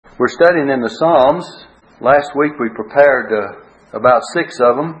We're studying in the Psalms. Last week we prepared about 6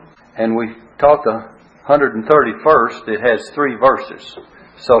 of them, and we taught the 131st. It has 3 verses.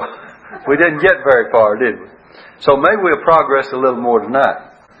 So we didn't get very far, did we? So maybe we'll progress a little more tonight.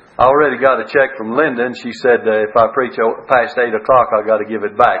 I already got a check from Linda, and she said if I preach past 8 o'clock, I got to give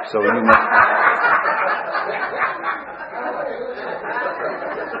it back. So you know.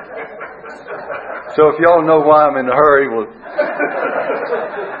 So if y'all know why I'm in a hurry, well,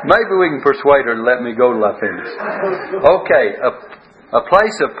 maybe we can persuade her to let me go till I finish. Okay, a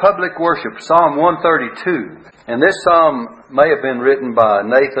place of public worship, Psalm 132. And this psalm may have been written by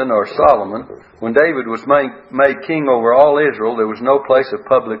Nathan or Solomon. When David was made king over all Israel, there was no place of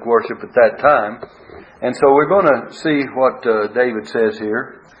public worship at that time. And so we're going to see what David says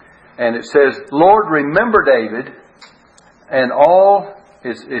here. And it says, Lord, remember David and all...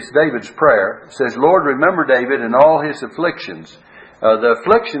 It's David's prayer. It says, Lord, remember David and all his afflictions. The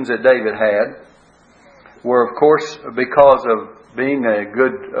afflictions that David had were, of course, because of being a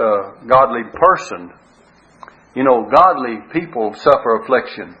good, godly person. You know, godly people suffer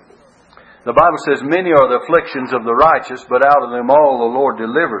affliction. The Bible says, many are the afflictions of the righteous, but out of them all the Lord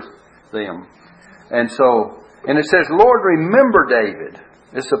delivers them. And it says, Lord, remember David.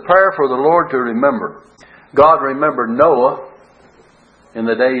 It's a prayer for the Lord to remember. God remembered Noah in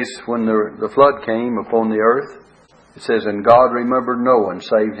the days when the flood came upon the earth. It says, and God remembered Noah and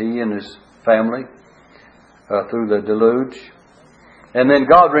saved he and his family through the deluge. And then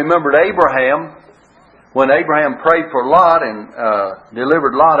God remembered Abraham when Abraham prayed for Lot and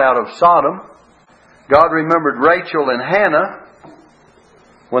delivered Lot out of Sodom. God remembered Rachel and Hannah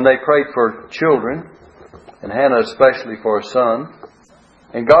when they prayed for children, and Hannah especially for a son.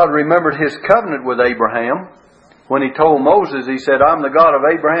 And God remembered His covenant with Abraham when He told Moses, He said, I'm the God of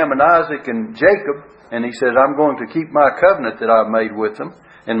Abraham and Isaac and Jacob. And He said, I'm going to keep my covenant that I've made with them.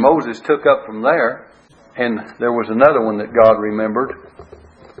 And Moses took up from there. And there was another one that God remembered.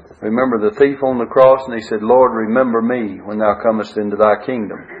 Remember the thief on the cross? And He said, Lord, remember me when thou comest into thy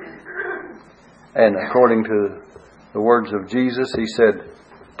kingdom. And according to the words of Jesus, He said,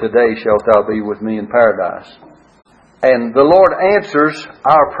 today shalt thou be with me in paradise. And the Lord answers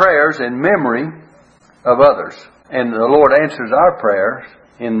our prayers in memory of others. And the Lord answers our prayers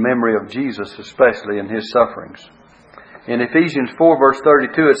in memory of Jesus, especially in His sufferings. In Ephesians 4 verse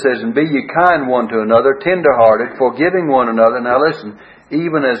 32 it says, and be ye kind one to another, tender-hearted, forgiving one another. Now listen,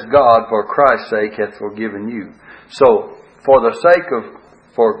 even as God for Christ's sake hath forgiven you. So,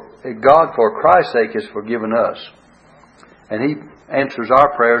 God for Christ's sake has forgiven us. And He answers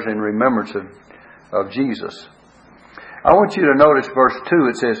our prayers in remembrance of Jesus. I want you to notice verse 2.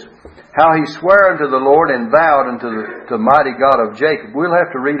 It says, how he sware unto the Lord and vowed unto the mighty God of Jacob. We'll have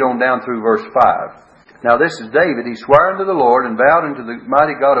to read on down through verse 5. Now this is David. He sware unto the Lord and vowed unto the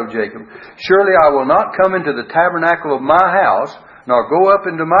mighty God of Jacob. Surely I will not come into the tabernacle of my house, nor go up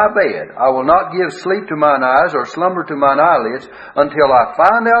into my bed. I will not give sleep to mine eyes, or slumber to mine eyelids, until I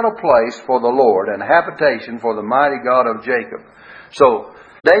find out a place for the Lord, and habitation for the mighty God of Jacob. So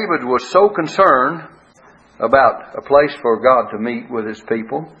David was so concerned about a place for God to meet with His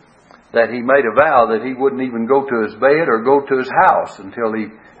people that he made a vow that he wouldn't even go to his bed or go to his house until he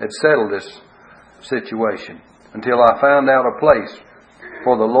had settled this situation. Until I found out a place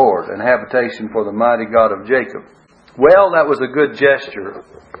for the Lord and habitation for the mighty God of Jacob. Well, that was a good gesture.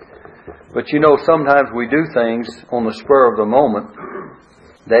 But you know, sometimes we do things on the spur of the moment.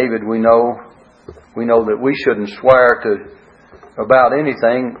 David, we know that we shouldn't swear about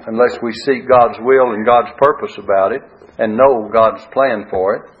anything unless we seek God's will and God's purpose about it and know God's plan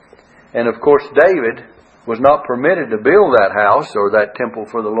for it. And of course, David was not permitted to build that house or that temple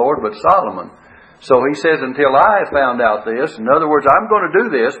for the Lord, but Solomon. So he says, until I have found out this, in other words, I'm going to do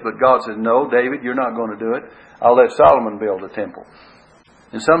this, but God says, no, David, you're not going to do it. I'll let Solomon build a temple.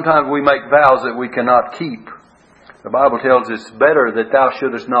 And sometimes we make vows that we cannot keep. The Bible tells us it's better that thou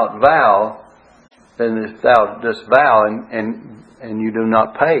shouldest not vow than if thou dost vow and you do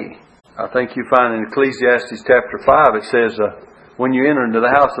not pay. I think you find in Ecclesiastes chapter 5, it says, when you enter into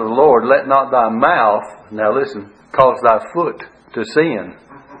the house of the Lord, let not thy mouth, now listen, cause thy foot to sin.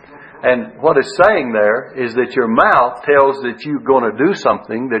 And what it's saying there is that your mouth tells that you're going to do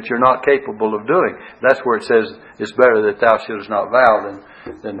something that you're not capable of doing. That's where it says it's better that thou shouldest not vow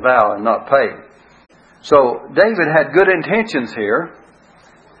than vow and not pay. So David had good intentions here.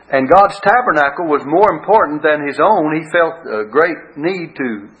 And God's tabernacle was more important than his own. He felt a great need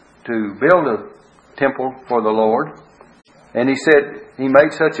to build a temple for the Lord. And he said, he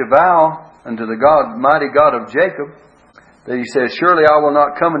made such a vow unto the mighty God of Jacob, that he says, surely I will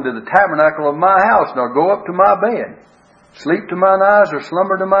not come into the tabernacle of my house, nor go up to my bed. sleep to mine eyes or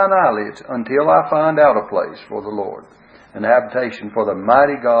slumber to mine eyelids, until I find out a place for the Lord, an habitation for the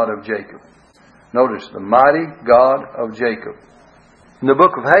mighty God of Jacob. Notice, the mighty God of Jacob. In the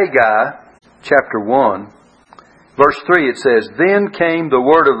book of Haggai, chapter 1, verse 3, it says, Then came the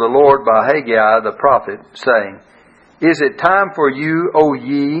word of the Lord by Haggai the prophet, saying, Is it time for you, O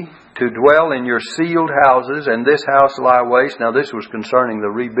ye, to dwell in your sealed houses, and this house lie waste? Now this was concerning the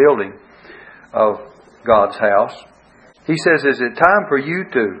rebuilding of God's house. He says, Is it time for you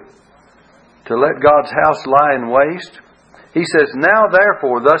to let God's house lie in waste? He says, Now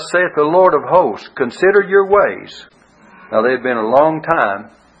therefore, thus saith the Lord of hosts, consider your ways. Now they had been a long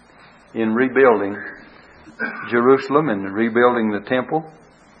time in rebuilding Jerusalem and rebuilding the temple.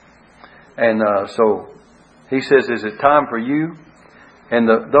 And so he says, Is it time for you? And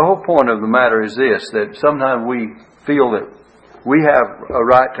the whole point of the matter is this, that sometimes we feel that we have a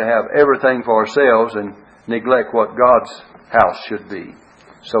right to have everything for ourselves and neglect what God's house should be.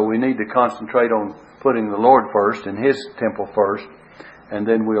 So we need to concentrate on putting the Lord first and His temple first, and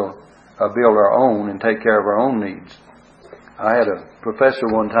then we'll build our own and take care of our own needs. I had a professor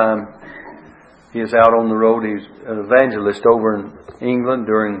one time. He was out on the road. He's an evangelist over in England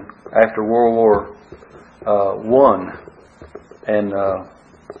after World War I, and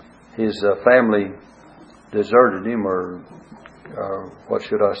his family deserted him, or what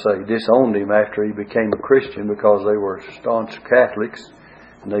should I say, disowned him after he became a Christian, because they were staunch Catholics.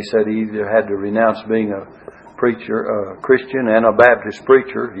 And they said he either had to renounce being a preacher, a Christian and a Baptist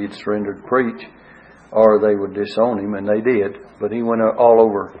preacher, he'd surrendered to preach, or they would disown him, and they did. But he went all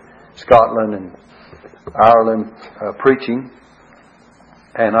over Scotland and Ireland preaching.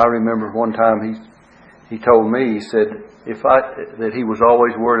 And I remember one time he told me, he said, that he was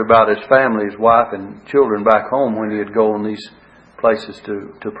always worried about his family, his wife and children back home when he'd go in these places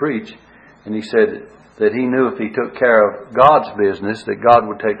to preach. And he said that he knew if he took care of God's business, that God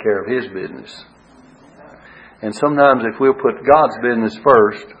would take care of his business. And sometimes if we'll put God's business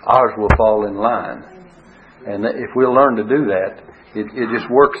first, ours will fall in line. And if we'll learn to do that, it just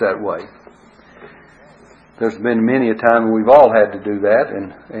works that way. There's been many a time we've all had to do that,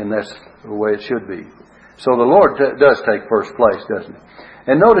 and that's the way it should be. So the Lord does take first place, doesn't He?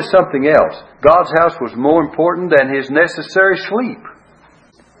 And notice something else. God's house was more important than His necessary sleep.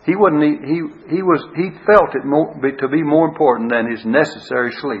 He felt it to be more important than His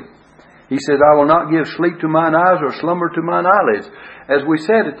necessary sleep. He said, I will not give sleep to mine eyes or slumber to mine eyelids. As we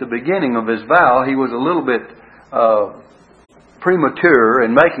said at the beginning of his vow, he was a little bit premature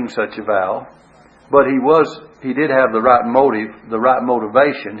in making such a vow. But he did have the right motive, the right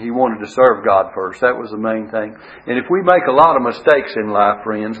motivation. He wanted to serve God first. That was the main thing. And if we make a lot of mistakes in life,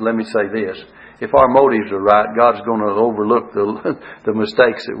 friends, let me say this. If our motives are right, God's going to overlook the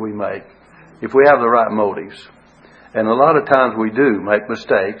mistakes that we make. If we have the right motives. And a lot of times we do make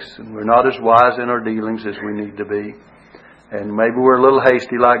mistakes, and we're not as wise in our dealings as we need to be. And maybe we're a little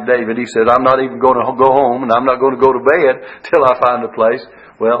hasty like David. He said, I'm not even going to go home, and I'm not going to go to bed till I find a place.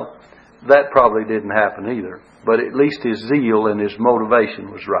 Well, that probably didn't happen either. But at least his zeal and his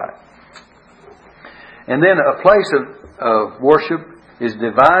motivation was right. And then a place of worship is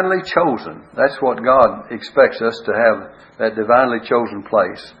divinely chosen. That's what God expects us to have, that divinely chosen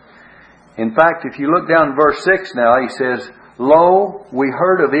place. In fact, if you look down in verse 6 now, he says, Lo, we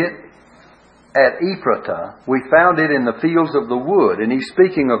heard of it at Ephratah. We found it in the fields of the wood. And he's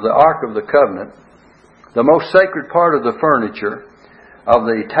speaking of the Ark of the Covenant, the most sacred part of the furniture of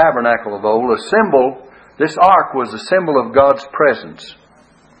the tabernacle of old. This ark was a symbol of God's presence.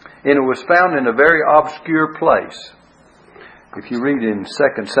 And it was found in a very obscure place. If you read in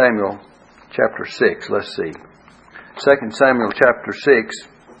 2 Samuel chapter 6, let's see. 2 Samuel chapter 6,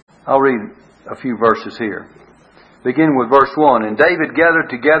 I'll read a few verses here. Begin with verse 1. And David gathered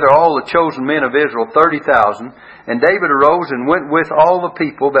together all the chosen men of Israel, 30,000. And David arose and went with all the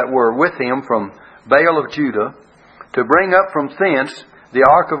people that were with him from Baal of Judah, to bring up from thence the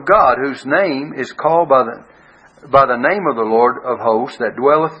ark of God, whose name is called by the name of the Lord of hosts, that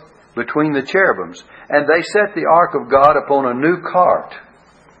dwelleth between the cherubims. And they set the ark of God upon a new cart.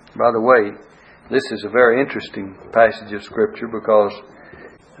 By the way, this is a very interesting passage of Scripture, because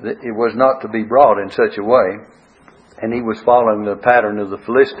it was not to be brought in such a way. And he was following the pattern of the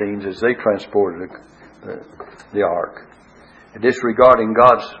Philistines as they transported the ark, disregarding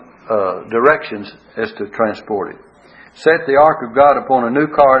God's directions as to transport it. Set the ark of God upon a new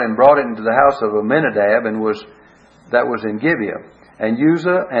cart and brought it into the house of Abinadab, that was in Gibeah. And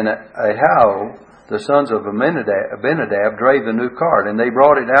Uzzah and Ahio, the sons of Abinadab, drave the new cart, and they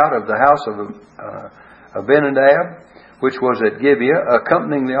brought it out of the house of Abinadab which was at Gibeah,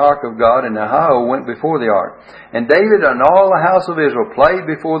 accompanying the ark of God, and Ahio went before the ark. And David and all the house of Israel played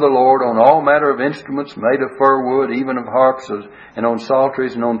before the Lord on all manner of instruments made of fir wood, even of harps, and on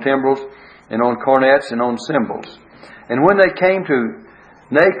psalteries, and on timbrels, and on cornets, and on cymbals. And when they came to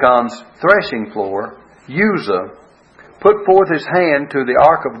Nachon's threshing floor, Uzzah put forth his hand to the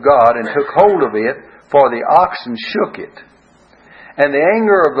ark of God, and took hold of it, for the oxen shook it. And the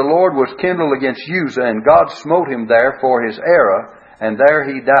anger of the Lord was kindled against Uzzah, and God smote him there for his error, and there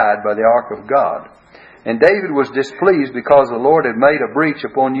he died by the ark of God. And David was displeased because the Lord had made a breach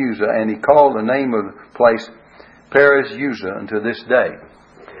upon Uzzah, and he called the name of the place Perez Uzzah unto this day.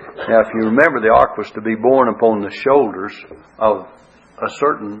 Now, if you remember, the ark was to be borne upon the shoulders of a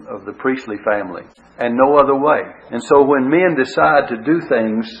certain of the priestly family, and no other way. And so when men decide to do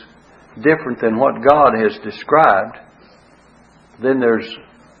things different than what God has described, then there's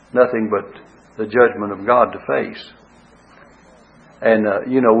nothing but the judgment of God to face. And,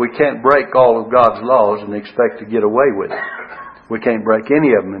 we can't break all of God's laws and expect to get away with it. We can't break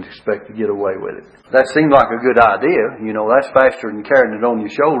any of them and expect to get away with it. That seemed like a good idea. That's faster than carrying it on your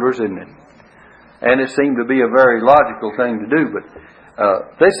shoulders, isn't it? And it seemed to be a very logical thing to do. But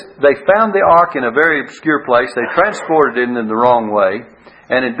they found the ark in a very obscure place. They transported it in the wrong way.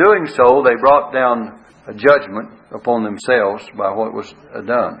 And in doing so, they brought down a judgment upon themselves by what was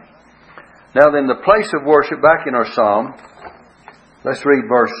done. Now then, the place of worship, back in our psalm, let's read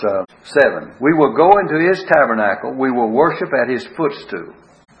verse 7. We will go into His tabernacle, we will worship at His footstool.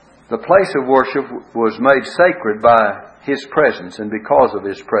 The place of worship was made sacred by His presence and because of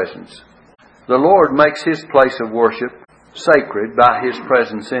His presence. The Lord makes His place of worship sacred by His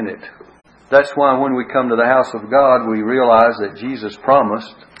presence in it. That's why when we come to the house of God, we realize that Jesus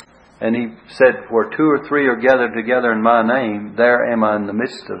promised, and He said, where 2 or 3 are gathered together in My name, there am I in the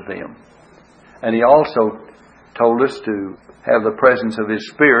midst of them. And He also told us to have the presence of His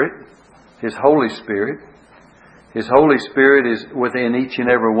Spirit, His Holy Spirit. His Holy Spirit is within each and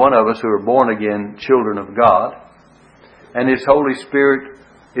every one of us who are born again children of God. And His Holy Spirit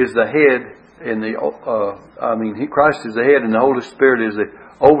is the head Christ is the head, and the Holy Spirit is the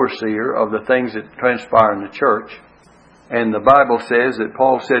overseer of the things that transpire in the church. And the Bible says that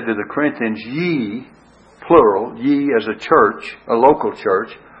Paul said to the Corinthians, ye, plural, ye as a church, a local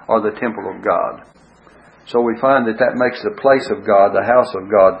church, are the temple of God. So we find that makes the place of God, the house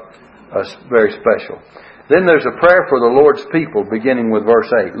of God, very special. Then there's a prayer for the Lord's people, beginning with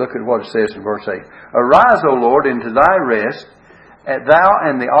verse 8. Look at what it says in verse 8. Arise, O Lord, into Thy rest, thou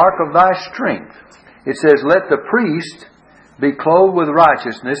and the ark of Thy strength. It says, let the priest be clothed with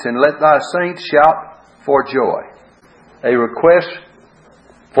righteousness, and let Thy saints shout for joy. A request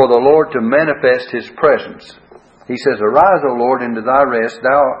for the Lord to manifest His presence. He says, arise, O Lord, into Thy rest,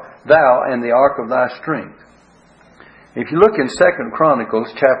 thou and the ark of Thy strength. If you look in 2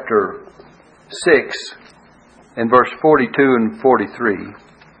 Chronicles chapter 6 and verse 42 and 43,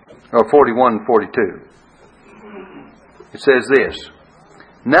 or 41 and 42, it says this,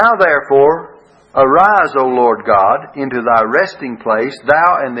 now therefore, arise, O Lord God, into Thy resting place,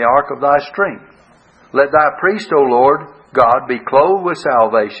 thou and the ark of Thy strength. Let Thy priest, O Lord God, be clothed with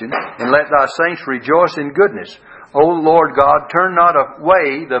salvation, and let Thy saints rejoice in goodness. O Lord God, turn not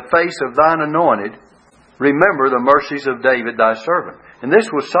away the face of Thine anointed. Remember the mercies of David Thy servant. And this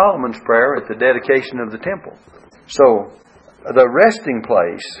was Solomon's prayer at the dedication of the temple. So, the resting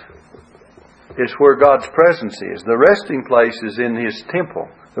place is where God's presence is. The resting place is in His temple.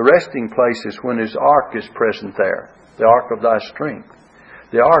 The resting place is when His ark is present there. The ark of Thy strength.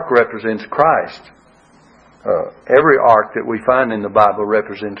 The ark represents Christ. Every ark that we find in the Bible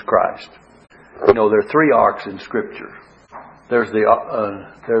represents Christ. There are 3 arks in Scripture. There's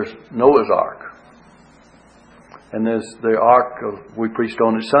Noah's Ark. And there's the ark we preached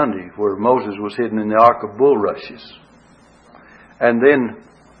on it Sunday, where Moses was hidden in the ark of bulrushes. And then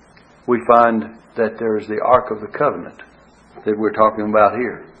we find that there is the Ark of the Covenant that we're talking about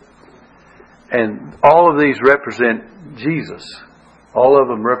here. And all of these represent Jesus. All of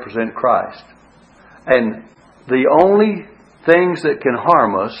them represent Christ. And the only things that can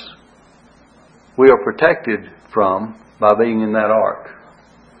harm us, we are protected from by being in that ark.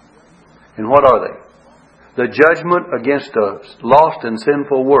 And what are they? The judgment against a lost and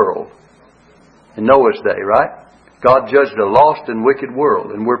sinful world in Noah's day, right? God judged a lost and wicked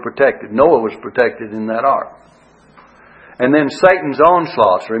world, and we're protected. Noah was protected in that ark. And then Satan's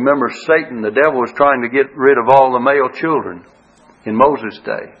onslaughts. Remember, Satan, the devil, was trying to get rid of all the male children in Moses'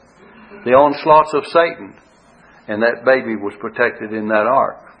 day. The onslaughts of Satan. And that baby was protected in that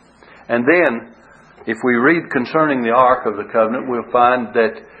ark. And then, if we read concerning the Ark of the Covenant, we'll find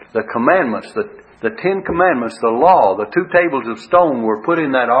that the commandments, that the 10 Commandments, the law, the 2 tables of stone were put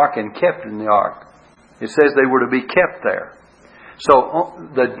in that ark and kept in the ark. It says they were to be kept there. So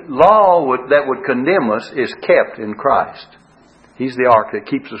the law that would condemn us is kept in Christ. He's the ark that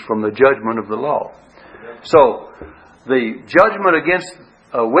keeps us from the judgment of the law. So the judgment against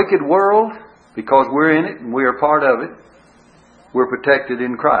a wicked world, because we're in it and we are part of it, we're protected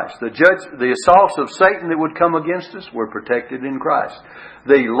in Christ. The assaults of Satan that would come against us, we're protected in Christ.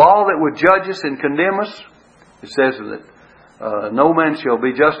 The law that would judge us and condemn us, it says that no man shall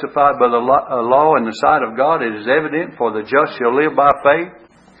be justified by the law in the sight of God. It is evident, for the just shall live by faith.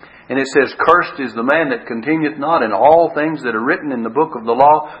 And it says, cursed is the man that continueth not in all things that are written in the book of the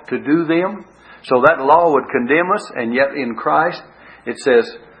law to do them. So that law would condemn us, and yet in Christ it says,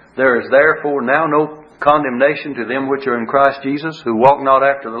 there is therefore now no condemnation to them which are in Christ Jesus, who walk not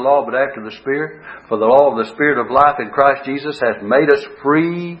after the law, but after the Spirit. For the law of the Spirit of life in Christ Jesus hath made us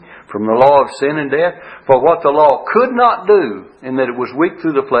free from the law of sin and death. For what the law could not do, in that it was weak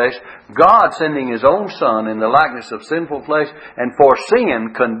through the flesh, God sending His own Son in the likeness of sinful flesh, and for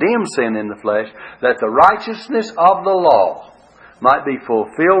sin condemned sin in the flesh, that the righteousness of the law might be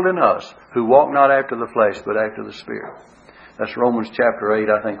fulfilled in us, who walk not after the flesh, but after the Spirit. That's Romans chapter 8,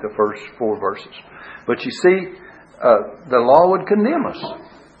 I think the first 4 verses. But you see, the law would condemn us.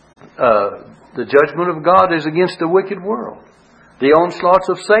 The judgment of God is against the wicked world. The onslaughts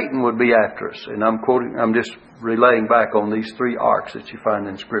of Satan would be after us. And I'm just relaying back on these 3 arks that you find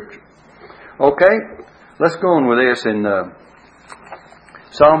in Scripture. Okay, let's go on with this in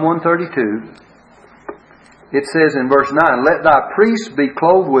Psalm 132. It says in verse 9, let thy priests be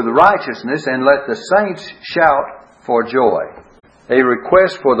clothed with righteousness, and let the saints shout for joy. A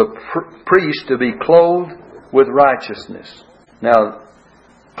request for the priest to be clothed with righteousness. Now,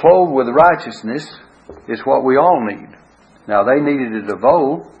 clothed with righteousness is what we all need. Now, they needed it of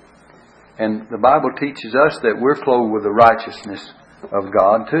old, and the Bible teaches us that we're clothed with the righteousness of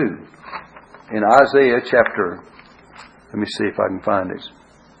God too. In Isaiah chapter, let me see if I can find it.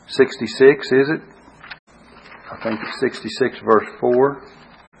 66, is it? I think it's 66 verse 4.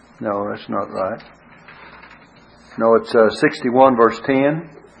 No, that's not right. No, it's 61 verse 10.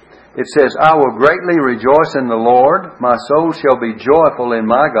 It says, I will greatly rejoice in the Lord. My soul shall be joyful in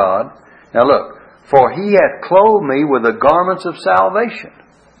my God. Now look, for He hath clothed me with the garments of salvation,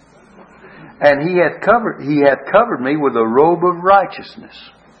 and He hath covered me with a robe of righteousness.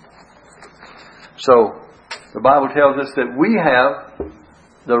 So, the Bible tells us that we have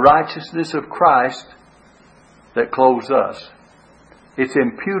the righteousness of Christ that clothes us. It's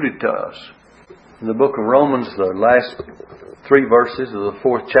imputed to us. In the book of Romans, the last 3 verses of the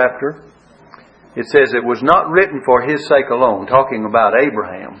 4th chapter, it says, it was not written for his sake alone, talking about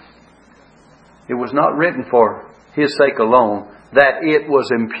Abraham. It was not written for his sake alone that it was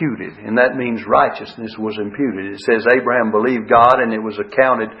imputed. And that means righteousness was imputed. It says Abraham believed God, and it was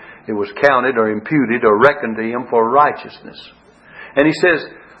counted or imputed or reckoned to him for righteousness. And he says,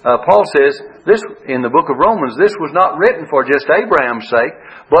 Paul says, this in the book of Romans, this was not written for just Abraham's sake,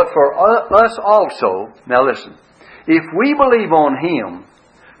 but for us also. Now listen, if we believe on Him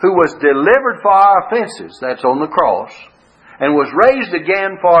who was delivered for our offenses, that's on the cross, and was raised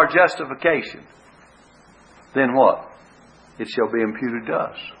again for our justification, then what? It shall be imputed to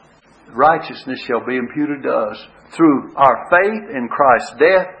us. Righteousness shall be imputed to us through our faith in Christ's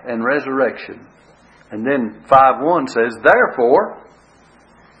death and resurrection. And then 5:1 says, therefore,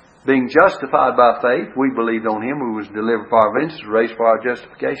 being justified by faith, we believed on Him who was delivered for our offenses, raised for our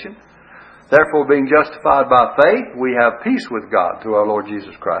justification. Therefore, being justified by faith, we have peace with God through our Lord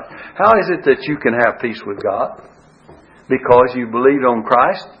Jesus Christ. How is it that you can have peace with God? Because you believed on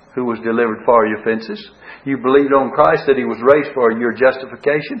Christ who was delivered for your offenses. You believed on Christ that He was raised for your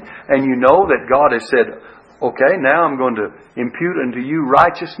justification. And you know that God has said, okay, now I'm going to impute unto you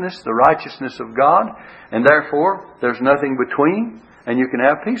righteousness, the righteousness of God. And therefore, there's nothing between. And you can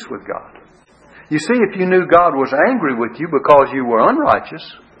have peace with God. You see, if you knew God was angry with you because you were unrighteous,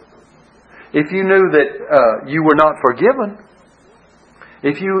 if you knew that you were not forgiven,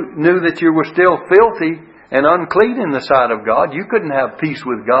 if you knew that you were still filthy and unclean in the sight of God, you couldn't have peace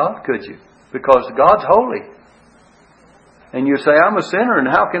with God, could you? Because God's holy. And you say, I'm a sinner, and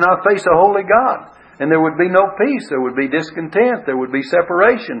how can I face a holy God? And there would be no peace. There would be discontent. There would be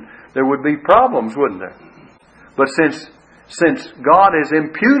separation. There would be problems, wouldn't there? But since God is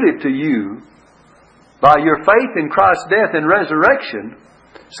imputed to you by your faith in Christ's death and resurrection,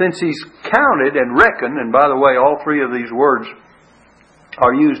 since He's counted and reckoned, and by the way, all 3 of these words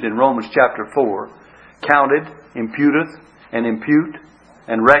are used in Romans chapter 4, counted, imputeth, and impute,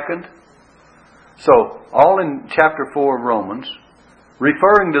 and reckoned. So, all in chapter 4 of Romans,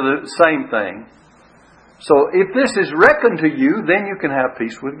 referring to the same thing, So if this is reckoned to you, then you can have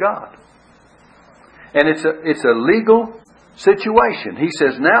peace with God. And it's a legal situation. He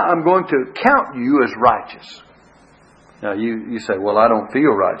says, now I'm going to count you as righteous. Now you say, well, I don't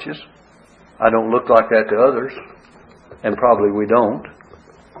feel righteous. I don't look like that to others. And probably we don't.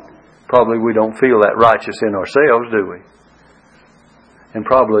 Probably we don't feel that righteous in ourselves, do we? And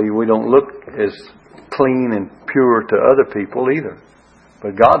probably we don't look as clean and pure to other people either.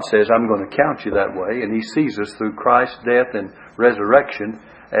 But God says, I'm going to count you that way. And He sees us through Christ's death and resurrection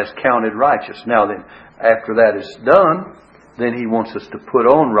as counted righteous. Now then, after that is done, then He wants us to put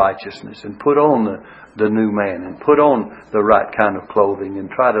on righteousness and put on the new man and put on the right kind of clothing and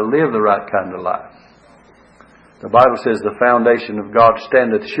try to live the right kind of life. The Bible says the foundation of God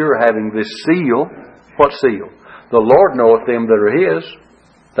standeth sure, having this seal. What seal? The Lord knoweth them that are His.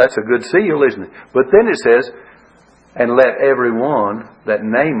 That's a good seal, isn't it? But then it says, and let every one that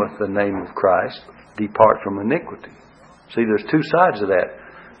nameth the name of Christ depart from iniquity. See, there's two sides of that.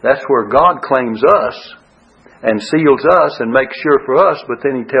 That's where God claims us and seals us and makes sure for us, but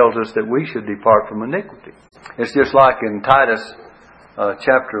then He tells us that we should depart from iniquity. It's just like in Titus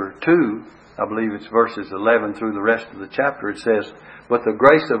chapter 2, I believe it's verses 11 through the rest of the chapter. It says, but the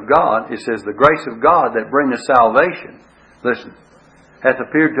grace of God, it says, the grace of God that bringeth salvation, listen, hath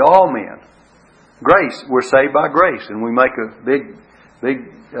appeared to all men. Grace, we're saved by grace, and we make a big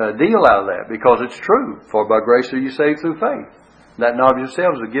deal out of that because it's true. For by grace are you saved through faith. That not of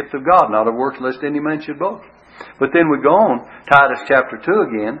yourselves is a gift of God, not of works lest any man should boast. But then we go on, Titus chapter 2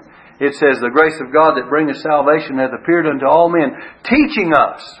 again. It says, the grace of God that bringeth salvation hath appeared unto all men, teaching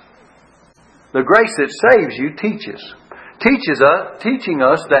us. The grace that saves you teaching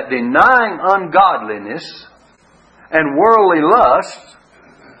us that denying ungodliness and worldly lust,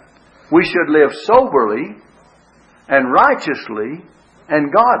 we should live soberly and righteously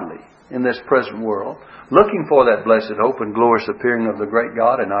and godly in this present world, looking for that blessed hope and glorious appearing of the great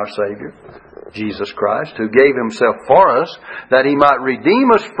God and our Savior, Jesus Christ, who gave Himself for us, that He might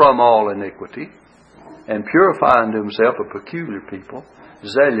redeem us from all iniquity and purify unto Himself a peculiar people,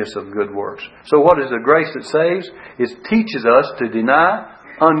 zealous of good works. So what is the grace that saves? It teaches us to deny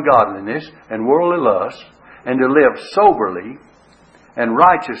ungodliness and worldly lust and to live soberly and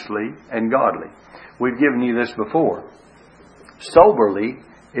righteously and godly. We've given you this before. Soberly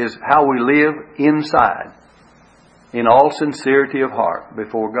is how we live inside, in all sincerity of heart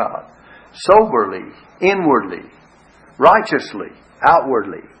before God. Soberly, inwardly, righteously,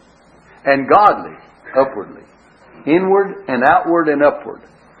 outwardly, and godly, upwardly. Inward and outward and upward.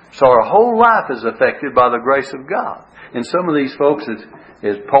 So our whole life is affected by the grace of God. And some of these folks,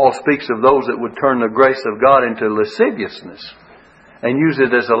 as Paul speaks of those that would turn the grace of God into lasciviousness and use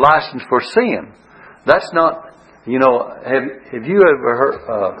it as a license for sin. That's not, have you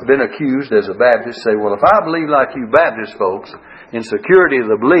ever been accused as a Baptist, say, well, if I believe like you Baptist folks, in security of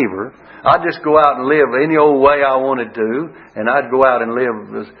the believer, I'd just go out and live any old way I wanted to, and I'd go out and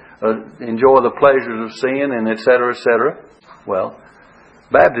live, enjoy the pleasures of sin, and etc., etc. Well,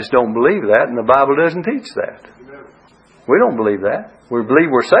 Baptists don't believe that, and the Bible doesn't teach that. We don't believe that. We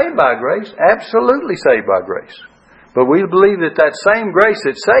believe we're saved by grace, absolutely saved by grace. But we believe that that same grace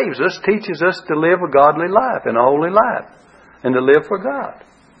that saves us teaches us to live a godly life and a holy life and to live for God.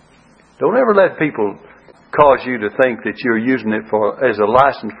 Don't ever let people cause you to think that you're using it as a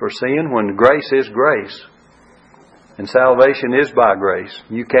license for sin when grace is grace. And salvation is by grace.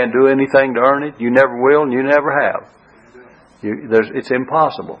 You can't do anything to earn it. You never will and you never have. It's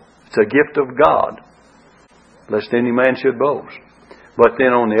impossible. It's a gift of God, lest any man should boast. But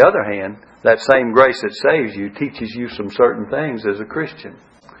then on the other hand, that same grace that saves you teaches you some certain things as a Christian.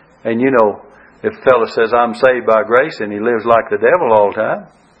 And if a fellow says, I'm saved by grace, and he lives like the devil all the time,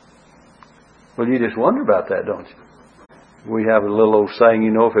 well, you just wonder about that, don't you? We have a little old saying,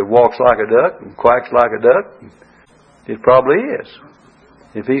 if it walks like a duck and quacks like a duck, it probably is.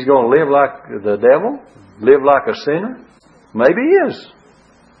 If he's going to live like the devil, live like a sinner, maybe he is.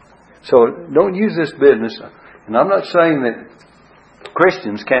 So don't use this business. And I'm not saying that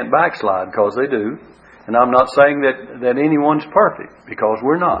Christians can't backslide, because they do. And I'm not saying that anyone's perfect, because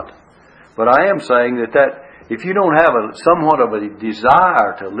we're not. But I am saying that if you don't have somewhat of a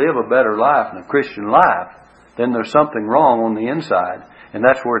desire to live a better life and a Christian life, then there's something wrong on the inside. And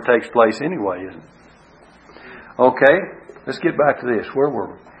that's where it takes place anyway, isn't it? Okay, let's get back to this. Where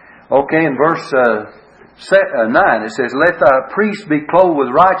were we? Okay, in verse 9 it says, let thy priests be clothed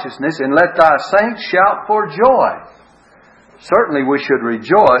with righteousness, and let thy saints shout for joy. Certainly we should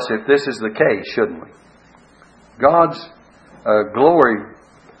rejoice if this is the case, shouldn't we? God's glory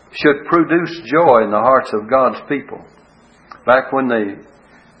should produce joy in the hearts of God's people. Back when the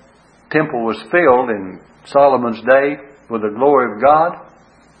temple was filled and Solomon's day with the glory of God?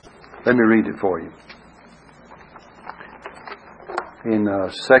 Let me read it for you. In 2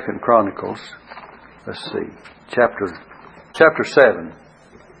 Chronicles, let's see, chapter 7.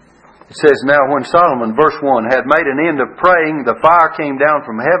 It says, Now when Solomon, verse 1, had made an end of praying, the fire came down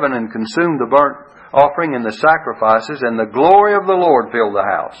from heaven and consumed the burnt offering and the sacrifices, and the glory of the Lord filled the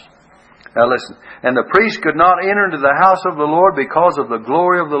house. Now listen. And the priest could not enter into the house of the Lord because of the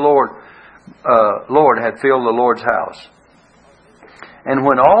glory of the Lord had filled the Lord's house. And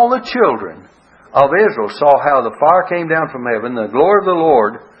when all the children of Israel saw how the fire came down from heaven, the glory of the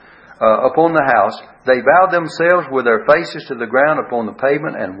Lord upon the house, they bowed themselves with their faces to the ground upon the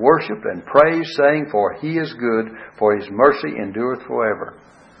pavement and worshipped and praised, saying, For He is good, for His mercy endureth forever.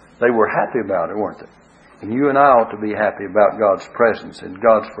 They were happy about it, weren't they? And you and I ought to be happy about God's presence and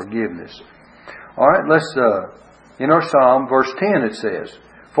God's forgiveness. All right, let's, in our Psalm, verse 10 it says,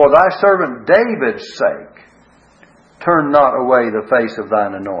 For thy servant David's sake, turn not away the face of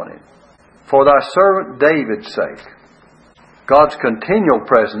thine anointed. For thy servant David's sake. God's continual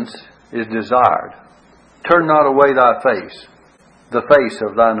presence is desired. Turn not away thy face, the face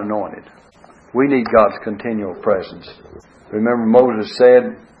of thine anointed. We need God's continual presence. Remember Moses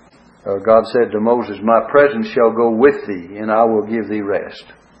said, God said to Moses, My presence shall go with thee, and I will give thee rest.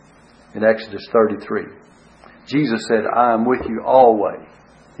 In Exodus 33. Jesus said, I am with you always,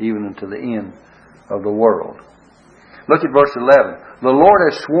 even unto the end of the world. Look at verse 11. The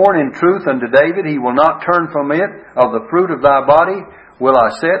Lord has sworn in truth unto David, He will not turn from it. Of the fruit of thy body will I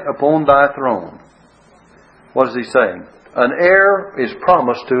set upon thy throne. What is He saying? An heir is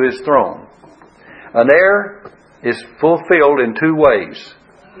promised to His throne. An heir is fulfilled in two ways.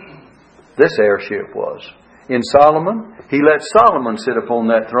 This heirship was. In Solomon, He let Solomon sit upon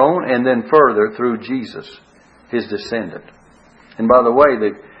that throne, and then further through Jesus, His descendant. And by the way,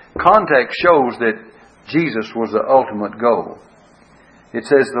 the context shows that Jesus was the ultimate goal. It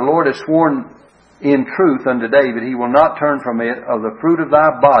says, The Lord has sworn in truth unto David, He will not turn from it. Of the fruit of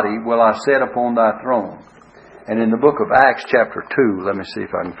thy body will I set upon thy throne. And in the book of Acts chapter 2, let me see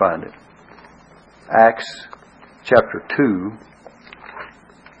if I can find it. Acts chapter 2,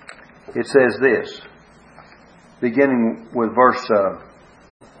 it says this, beginning with verse,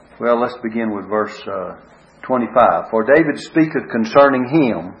 let's begin with verse 25. For David speaketh concerning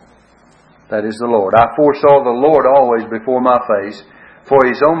Him, that is the Lord. I foresaw the Lord always before my face, for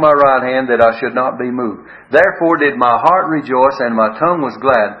He's on my right hand that I should not be moved. Therefore did my heart rejoice, and my tongue was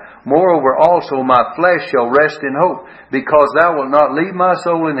glad. Moreover also my flesh shall rest in hope, because thou wilt not leave my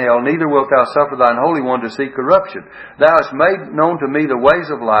soul in hell, neither wilt thou suffer thine Holy One to see corruption. Thou hast made known to me the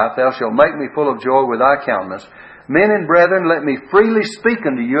ways of life, thou shalt make me full of joy with thy countenance. Men and brethren, let me freely speak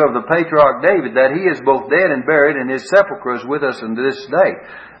unto you of the patriarch David, that he is both dead and buried, and his sepulchre is with us unto this day.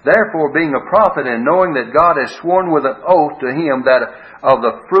 Therefore, being a prophet, and knowing that God has sworn with an oath to him that of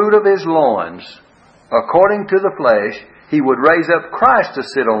the fruit of his loins, according to the flesh, He would raise up Christ to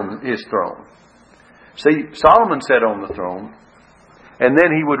sit on His throne. See, Solomon sat on the throne, and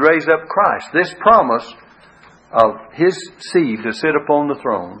then He would raise up Christ. This promise of His seed to sit upon the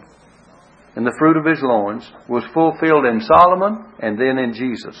throne and the fruit of His loins was fulfilled in Solomon and then in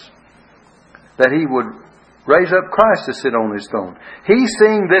Jesus. That He would raise up Christ to sit on His throne. He,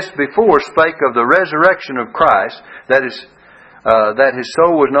 seeing this before, spake of the resurrection of Christ, that His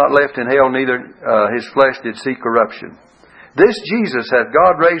soul was not left in hell, neither His flesh did see corruption. This Jesus hath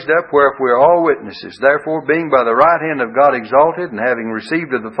God raised up, whereof we are all witnesses. Therefore, being by the right hand of God exalted, and having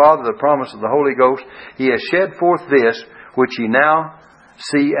received of the Father the promise of the Holy Ghost, He has shed forth this, which ye now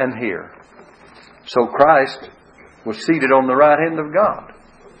see and hear. So Christ was seated on the right hand of God.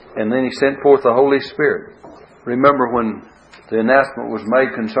 And then He sent forth the Holy Spirit. Remember when the announcement was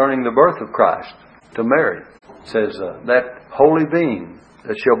made concerning the birth of Christ to Mary. It says, that holy being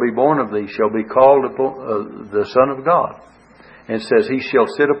that shall be born of thee shall be called the Son of God. And it says, He shall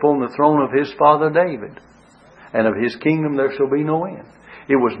sit upon the throne of His father David, and of His kingdom there shall be no end.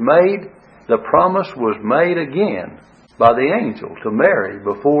 It was made, the promise was made again by the angel to Mary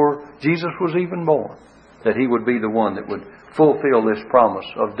before Jesus was even born, that He would be the one that would fulfill this promise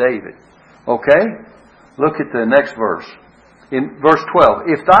of David. Okay? Look at the next verse. In verse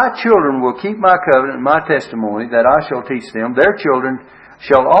 12, If thy children will keep my covenant and my testimony that I shall teach them, their children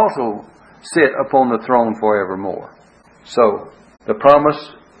shall also sit upon the throne forevermore. So, the promise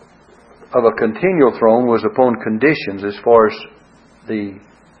of a continual throne was upon conditions as far as the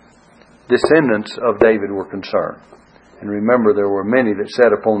descendants of David were concerned. And remember, there were many that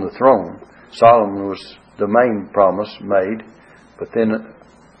sat upon the throne. Solomon was the main promise made, but then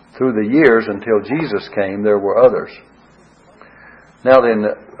through the years until Jesus came, there were others. Now then,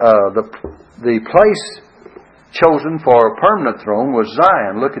 the place chosen for a permanent throne was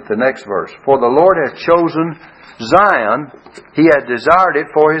Zion. Look at the next verse. For the Lord hath chosen Zion, He had desired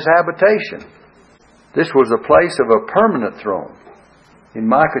it for His habitation. This was the place of a permanent throne. In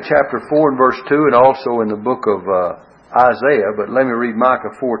Micah chapter 4 and verse 2, and also in the book of Isaiah, but let me read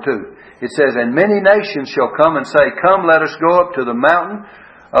Micah 4:2. It says, And many nations shall come and say, Come, let us go up to the mountain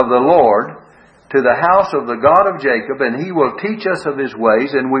of the Lord, to the house of the God of Jacob, and He will teach us of His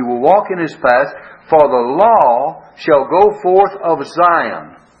ways, and we will walk in His paths. For the law shall go forth of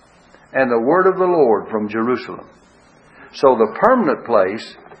Zion, and the word of the Lord from Jerusalem. So the permanent place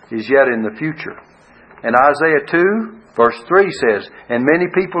is yet in the future. And Isaiah 2, verse 3 says, And many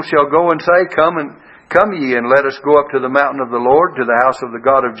people shall go and say, Come ye, and let us go up to the mountain of the Lord, to the house of the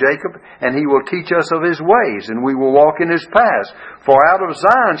God of Jacob, and He will teach us of His ways, and we will walk in His paths. For out of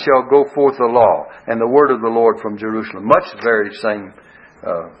Zion shall go forth the law, and the word of the Lord from Jerusalem. Much the very same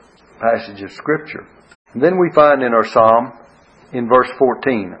passage of Scripture. And then we find in our Psalm, in verse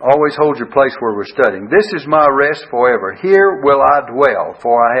 14, always hold your place where we're studying. This is my rest forever. Here will I dwell,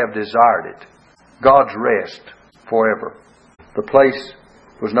 for I have desired it. God's rest forever. The place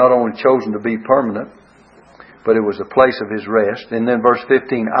was not only chosen to be permanent, but it was a place of His rest. And then verse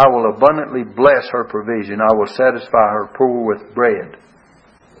 15, I will abundantly bless her provision. I will satisfy her poor with bread.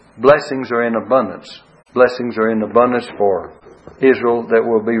 Blessings are in abundance. Blessings are in abundance for Israel that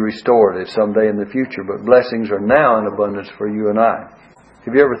will be restored at some day in the future. But blessings are now in abundance for you and I.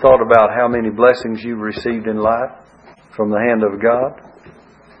 Have you ever thought about how many blessings you've received in life from the hand of God?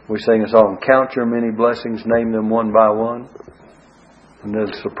 We sing a song, Count your many blessings, name them one by one. And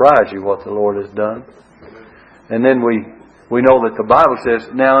it'll surprise you what the Lord has done. And then we know that the Bible says,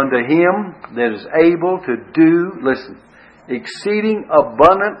 Now unto Him that is able to do, listen, exceeding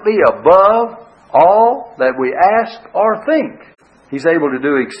abundantly above all that we ask or think. He's able to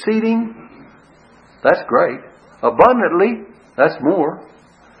do exceeding, that's great. Abundantly, that's more.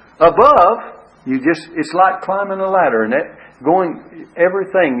 Above, it's like climbing a ladder, and going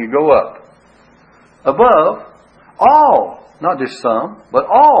everything you go up. Above, all, not just some, but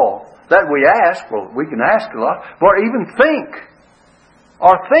all that we ask, well, we can ask a lot, or even think.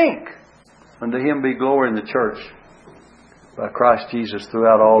 Unto Him be glory in the church by Christ Jesus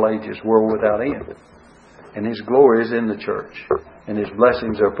throughout all ages, world without end. And His glory is in the church, and His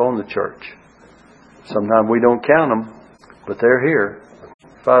blessings are upon the church. Sometimes we don't count them, but they're here.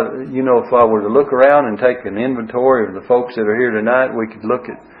 If I were to look around and take an inventory of the folks that are here tonight, we could look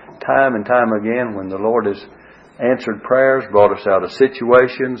at time and time again when the Lord has answered prayers, brought us out of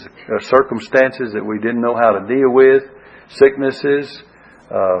situations, circumstances that we didn't know how to deal with, sicknesses,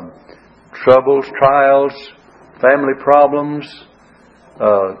 troubles, trials, family problems,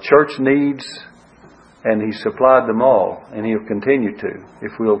 church needs, and He supplied them all, and He'll continue to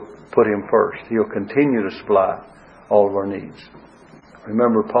if we'll put Him first. He'll continue to supply all of our needs.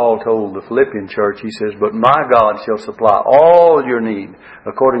 Remember, Paul told the Philippian church, he says, But my God shall supply all your need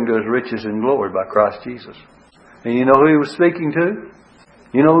according to His riches and glory by Christ Jesus. And you know who He was speaking to?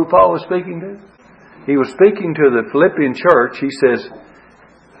 You know who Paul was speaking to? He was speaking to the Philippian church. He says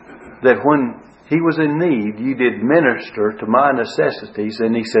that when he was in need, you did minister to my necessities.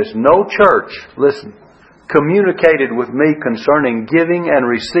 And he says, no church, listen, communicated with me concerning giving and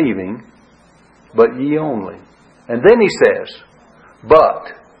receiving, but ye only. And then he says,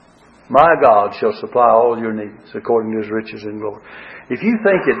 But my God shall supply all your needs according to His riches and glory. If you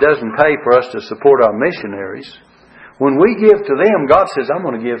think it doesn't pay for us to support our missionaries, when we give to them, God says, I'm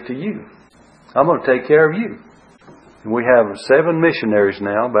going to give to you. I'm going to take care of you. And we have 7 missionaries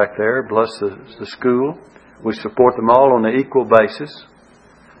now back there, plus the school. We support them all on an equal basis.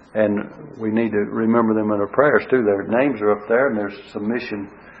 And we need to remember them in our prayers too. Their names are up there, and there's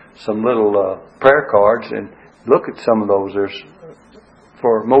some little prayer cards. And look at some of those. There's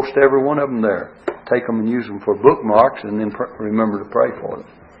for most every one of them there. Take them and use them for bookmarks, and then remember to pray for them.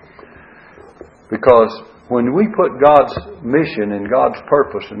 Because when we put God's mission and God's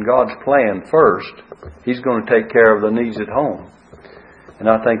purpose and God's plan first, He's going to take care of the needs at home. And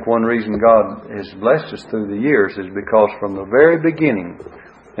I think one reason God has blessed us through the years is because from the very beginning,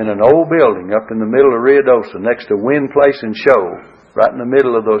 in an old building up in the middle of Ruidoso, next to Wynn Place and Show, right in the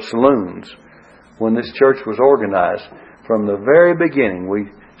middle of those saloons, when this church was organized, from the very beginning we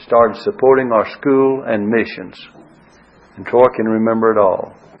started supporting our school and missions. And Troy can remember it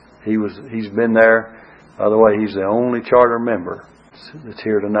all. He's been there. By the way, he's the only charter member that's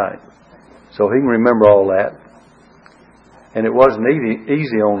here tonight. So he can remember all that. And it wasn't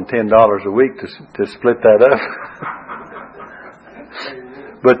easy on $10 a week to split that up.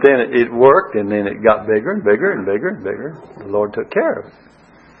 But then it worked, and then it got bigger and bigger and bigger and bigger. The Lord took care of it.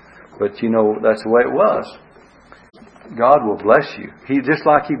 But that's the way it was. God will bless you. Just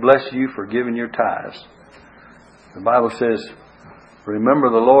like He blessed you for giving your tithes. The Bible says, remember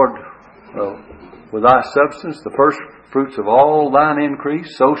the Lord with thy substance, the first fruits of all thine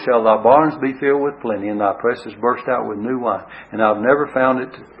increase, so shall thy barns be filled with plenty, and thy presses burst out with new wine. And I've never found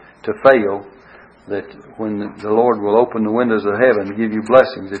it to fail that when the Lord will open the windows of heaven and give you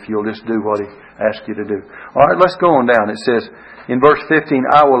blessings if you'll just do what He asks you to do. All right, let's go on down. It says in verse 15,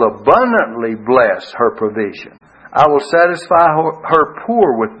 I will abundantly bless her provision. I will satisfy her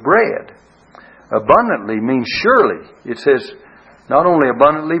poor with bread. Abundantly means surely. It says not only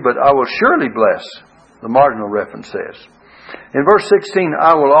abundantly, but I will surely bless. The marginal reference says. In verse 16,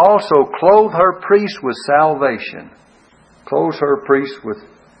 I will also clothe her priests with salvation. Clothe her priests with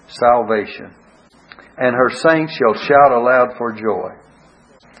salvation. And her saints shall shout aloud for joy.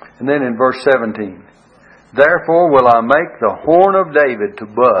 And then in verse 17, therefore will I make the horn of David to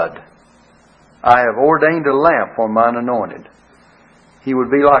bud. I have ordained a lamp for mine anointed. He would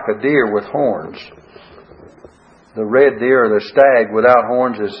be like a deer with horns. The red deer or the stag without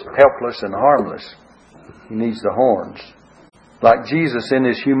horns is helpless and harmless. He needs the horns. Like Jesus in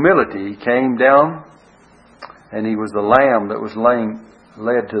His humility, He came down and He was the lamb that was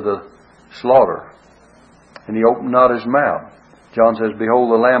led to the slaughter. And He opened not His mouth. John says,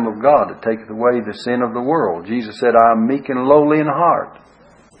 behold the Lamb of God that taketh away the sin of the world. Jesus said, I am meek and lowly in heart.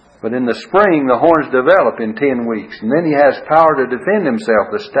 But in the spring the horns develop in 10 weeks. And then He has power to defend Himself,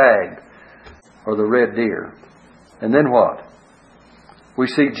 the stag or the red deer. And then what? We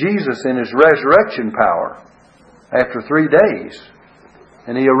see Jesus in His resurrection power after 3 days.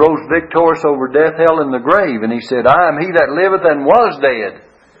 And He arose victorious over death, hell, and the grave. And He said, I am He that liveth and was dead.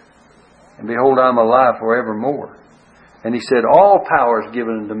 And behold, I am alive forevermore. And He said, all power is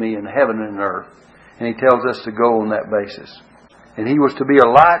given unto me in heaven and earth. And He tells us to go on that basis. And He was to be a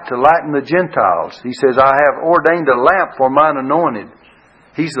light to lighten the Gentiles. He says, I have ordained a lamp for mine anointed.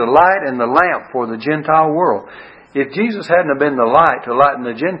 He's the light and the lamp for the Gentile world. If Jesus hadn't have been the light to lighten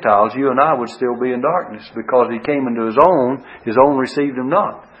the Gentiles, you and I would still be in darkness, because He came into His own received Him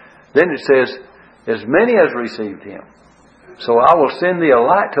not. Then it says, as many as received Him. So I will send thee a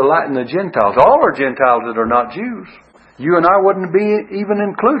light to lighten the Gentiles. All are Gentiles that are not Jews. You and I wouldn't be even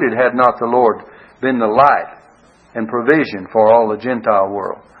included had not the Lord been the light and provision for all the Gentile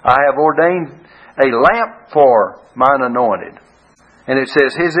world. I have ordained a lamp for mine anointed. And it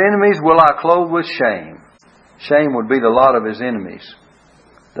says, His enemies will I clothe with shame. Shame would be the lot of His enemies.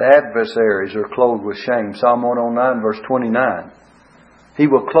 The adversaries are clothed with shame. Psalm 109 verse 29. He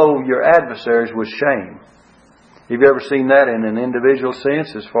will clothe your adversaries with shame. Have you ever seen that in an individual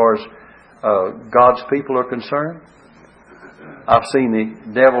sense as far as God's people are concerned? I've seen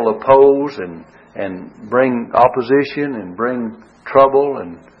the devil oppose and bring opposition and bring trouble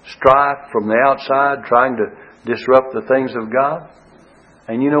and strife from the outside, trying to disrupt the things of God.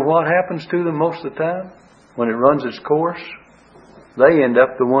 And you know what happens to them most of the time? When it runs its course, they end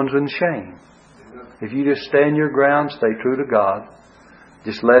up the ones in shame. If you just stand your ground, stay true to God,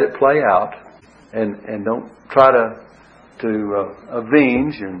 just let it play out, and don't try to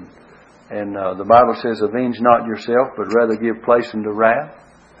avenge. And the Bible says, avenge not yourself, but rather give place unto wrath.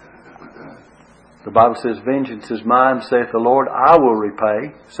 The Bible says, vengeance is mine, saith the Lord. I will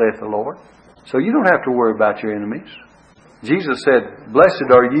repay, saith the Lord. So you don't have to worry about your enemies. Jesus said,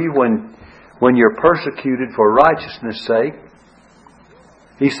 blessed are ye when you're persecuted for righteousness' sake.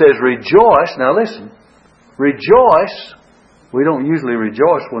 He says, rejoice. Now listen, rejoice. We don't usually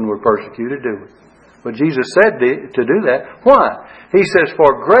rejoice when we're persecuted, do we? But Jesus said to do that. Why? He says,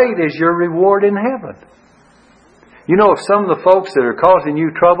 for great is your reward in heaven. You know, if some of the folks that are causing you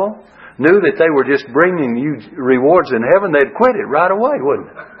trouble knew that they were just bringing you rewards in heaven, they'd quit it right away,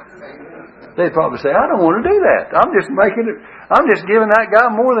 wouldn't they? They'd probably say, I don't want to do that. I'm just giving that guy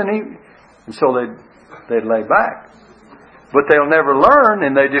more than he... And so they'd lay back. But they'll never learn,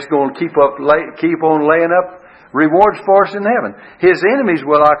 and they're just going to keep on laying up rewards for us in heaven. His enemies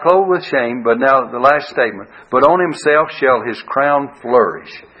will I clothe with shame. But now the last statement. But on Himself shall His crown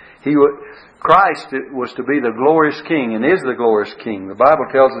flourish. Christ was to be the glorious King, and is the glorious King. The Bible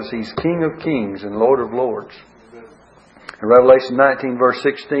tells us He's King of kings and Lord of lords. In Revelation 19 verse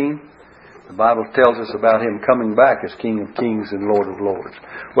 16, the Bible tells us about Him coming back as King of kings and Lord of lords.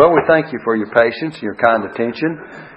 Well, we thank you for your patience and your kind attention.